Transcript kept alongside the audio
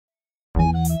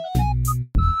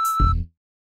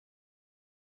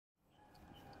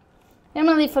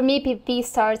Normally for me PvP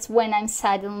starts when I'm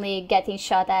suddenly getting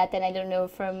shot at and I don't know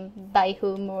by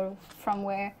whom or from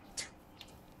where.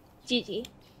 GG.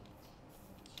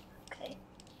 Okay.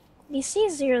 BC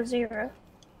 0-0.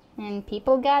 And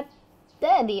people got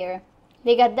dead here.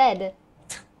 They got dead.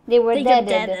 They were They dead. got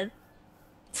deaded.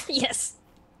 Yes.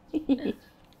 Well.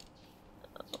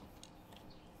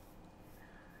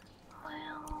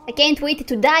 I can't wait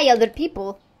to die, other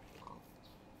people.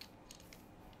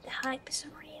 The hype is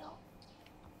real.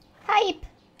 Hype!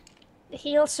 The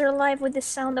heels are alive with the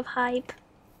sound of hype.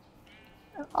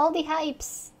 All the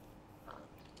hypes.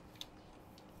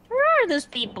 Where are those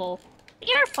people?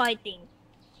 They are fighting.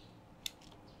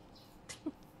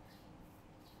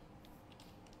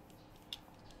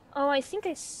 Oh, I think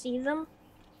I see them.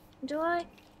 Do I?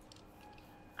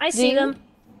 I see them.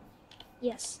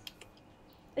 Yes.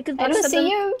 I could I don't see them.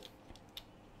 you.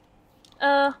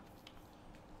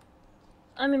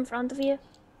 I'm in front of you.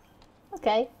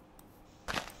 Okay.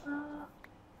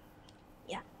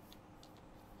 Yeah.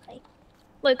 Okay.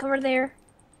 Look over there.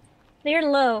 They're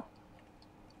low.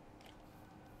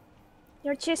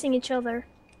 They're chasing each other.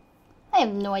 I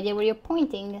have no idea where you're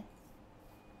pointing.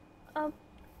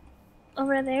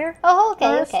 Over there. Oh, okay,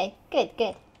 Earth. okay. Good,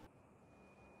 good.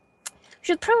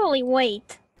 Should probably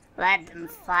wait. Let them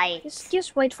fight.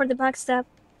 Just wait for the backstab.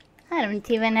 I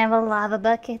don't even have a lava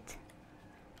bucket.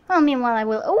 Well, meanwhile I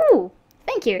will... Oh!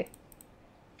 Thank you.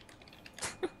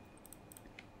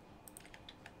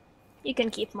 You can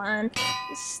keep mine.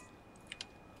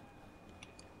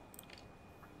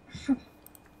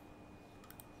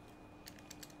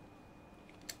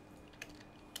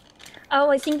 Oh,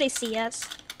 I think they see us.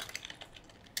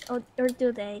 Oh, or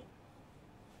do they?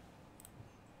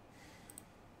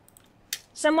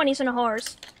 Someone is on a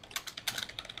horse.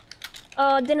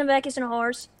 Oh, Dinavek is on a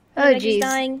horse. Dinavek is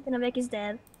dying. Dinavek is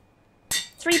dead.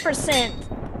 3%.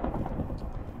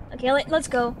 Okay, let's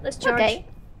go. Let's charge. Okay.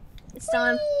 It's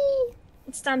time. Whee!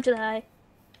 It's time to die.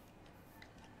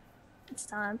 It's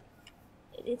time.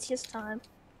 It's just time.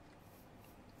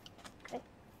 Okay.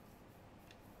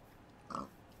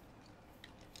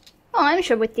 Oh, I'm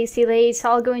sure with this delay it's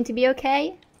all going to be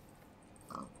okay.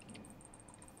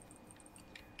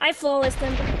 I flawless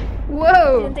them.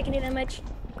 Whoa! Didn't take any damage.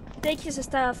 Take his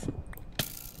stuff.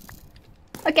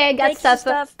 Okay, I got Take his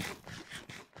stuff.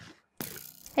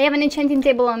 I have an enchanting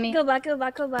table on me. Go back, go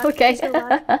back, go back. Okay. Go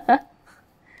back.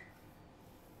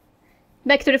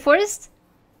 Back to the forest?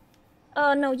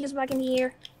 No, just back in the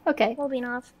air. Okay. Will be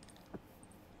enough.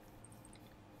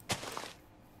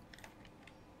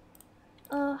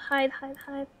 Hide, hide,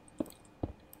 hide.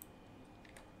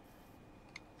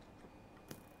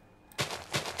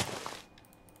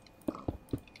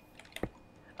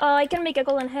 I can make a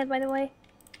golden head, by the way.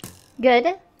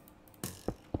 Good.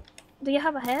 Do you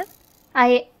have a head?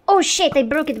 Oh shit, I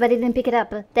broke it but I didn't pick it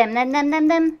up. Damn.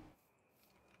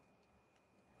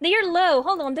 They are low.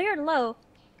 Hold on, they are low.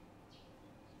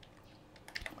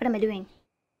 What am I doing?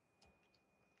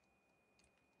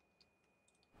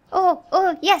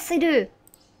 Oh, yes I do.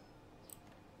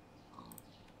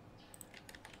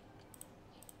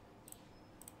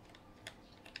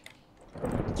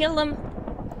 Kill them.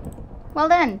 Well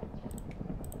done.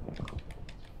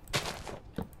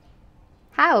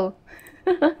 How?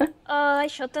 I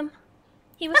shot them.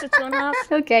 He was a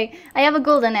 2.5. Okay, I have a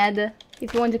golden head.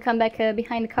 If you want to come back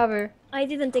behind the cover. I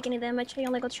didn't take any damage. I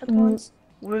only got shot once.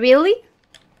 Really?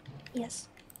 Yes.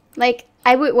 Like,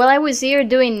 while I was here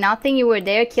doing nothing, you were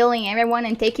there killing everyone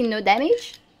and taking no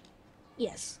damage?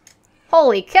 Yes.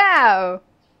 Holy cow!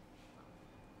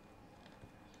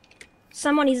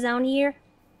 Someone is down here.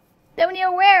 Down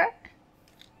here where?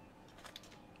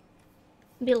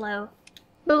 Below.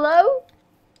 Below?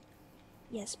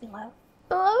 Yes, below.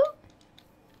 Below?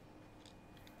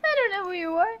 I don't know where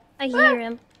you are. I hear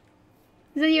him.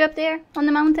 Is it you up there on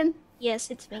the mountain?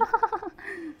 Yes, it's me.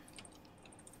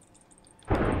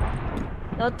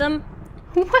 Got them.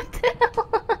 What the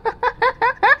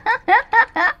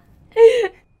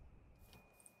hell?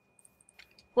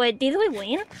 Wait, did we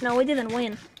win? No, we didn't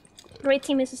win. Great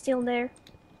team is still there.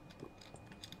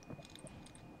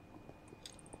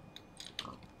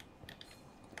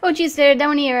 Oh jeez, they're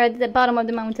down here at the bottom of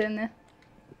the mountain.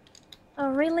 Oh,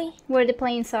 really? Where the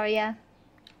plains are, yeah.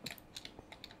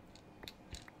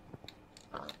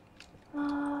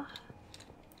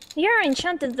 You're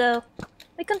enchanted though.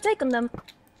 We can take on them.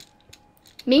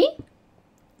 Me?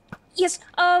 Yes,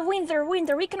 Winther,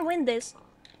 we can win this.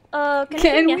 Can you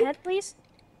give me a head, please?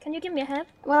 Can you give me a head?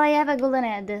 Well, I have a golden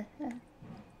head.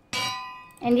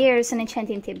 And here's an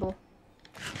enchanting table.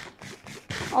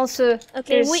 Also,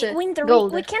 okay, there's we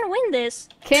can win this.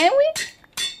 Can we?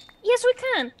 Yes, we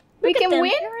can. We can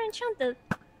win? They're enchanted.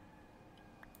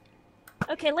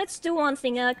 Okay, let's do one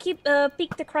thing. Pick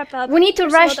the crap up. We need to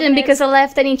There's rush them because I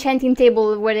left an enchanting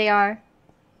table where they are.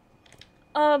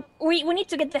 We need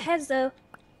to get the heads though.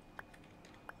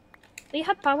 Do you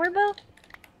have power bow?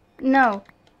 No.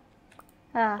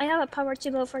 I have a power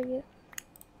 2 bow for you.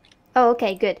 Oh,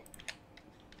 okay, good.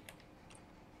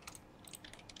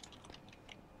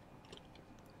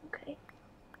 Okay.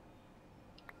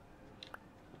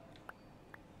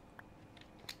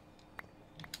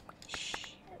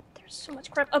 Shit, there's so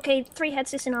much crap. Okay, 3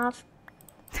 heads is enough.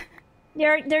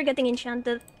 They're getting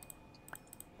enchanted.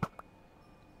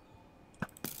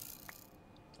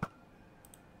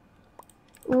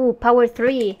 Ooh, power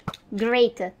 3.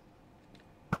 Great.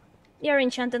 You're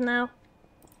enchanted now.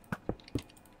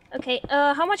 Okay,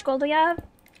 how much gold do you have?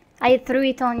 I threw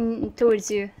it on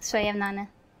towards you, so I have none.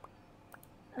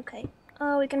 Okay.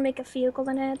 We can make a few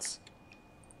golden heads.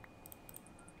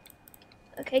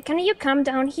 Okay, can you come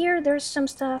down here? There's some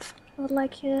stuff I would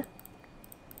like you.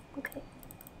 Okay.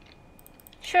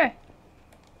 Sure.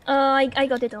 I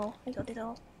got it all. I got it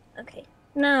all. Okay.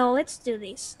 Now let's do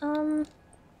this.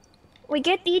 We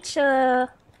get each of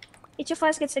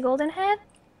us gets a golden head.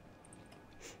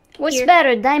 What's Here.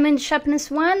 better, diamond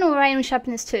sharpness 1 or iron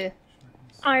sharpness 2?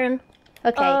 Iron.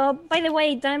 Okay. By the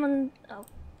way, diamond.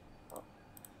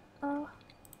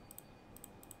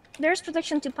 There's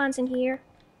protection 2 pounds in here.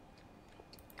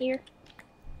 Here.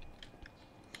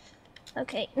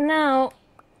 Okay. Now,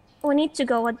 we need to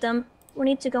go at them. We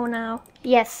need to go now.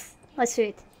 Yes, let's do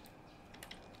it.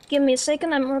 Give me a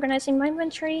second. I'm organizing my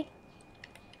inventory.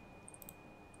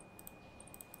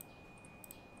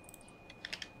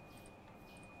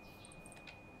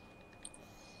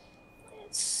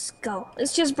 Let's go.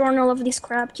 Let's just burn all of this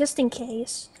crap, just in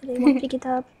case they won't pick it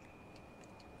up.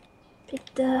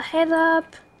 Pick the head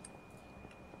up.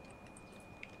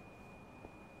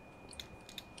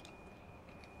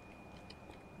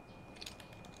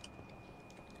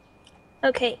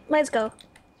 Okay, let's go.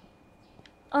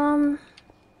 Oh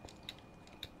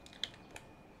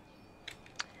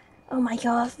my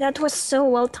god, that was so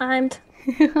well timed.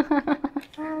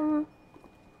 Okay.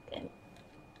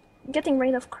 Getting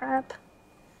rid of crap.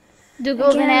 Do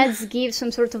golden Again. heads give some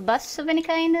sort of buffs of any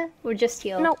kind? Or just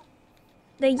heal? No,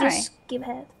 they just Alright. give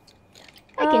head.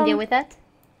 I can deal with that.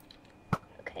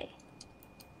 Okay.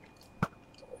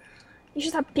 You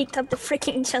should have picked up the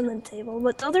freaking enchantment table,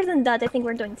 but other than that, I think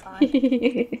we're doing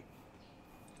fine.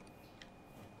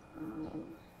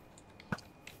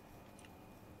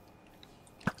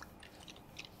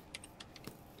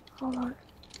 Hold on.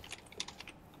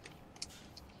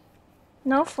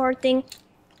 No farting.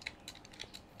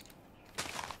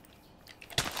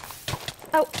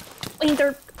 Oh,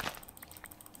 Winter.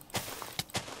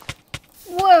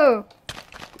 Whoa!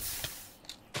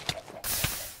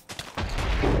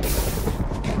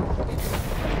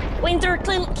 Winter,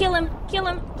 kill him! Kill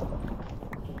him!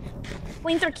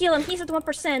 Winter, kill him! He's at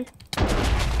 1%.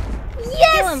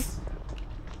 Yes! Kill him!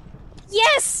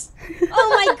 Yes! Oh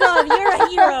my god, you're a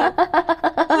hero!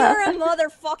 You're a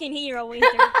motherfucking hero, Winter.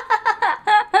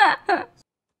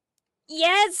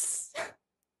 Yes!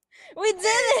 We did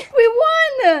it! We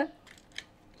won!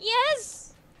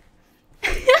 Yes!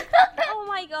 Oh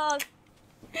my god.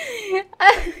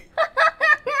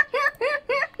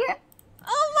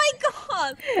 Oh my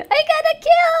god! I got a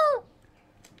kill!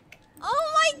 Oh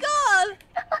my god!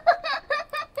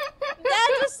 That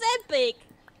was epic!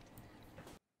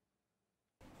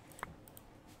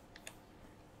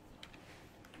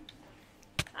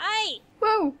 Hi!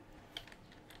 Whoa!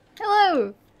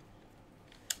 Hello!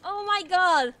 Oh my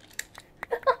god!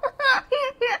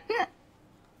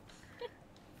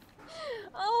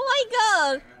 Oh my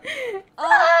god!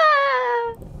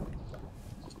 Ah!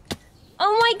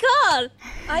 Oh my god!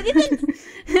 I didn't.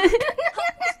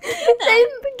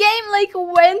 The game like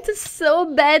went so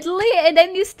badly and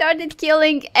then you started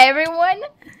killing everyone.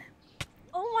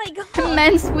 Oh my god!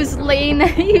 Mance was slain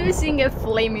using a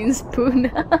flaming spoon.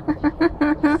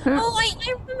 Oh, I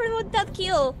remember what that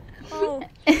kill. Oh,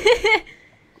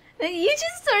 You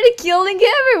just started killing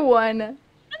everyone.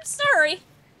 I'm sorry.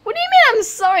 What do you mean I'm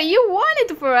sorry? You won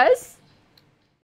it for us.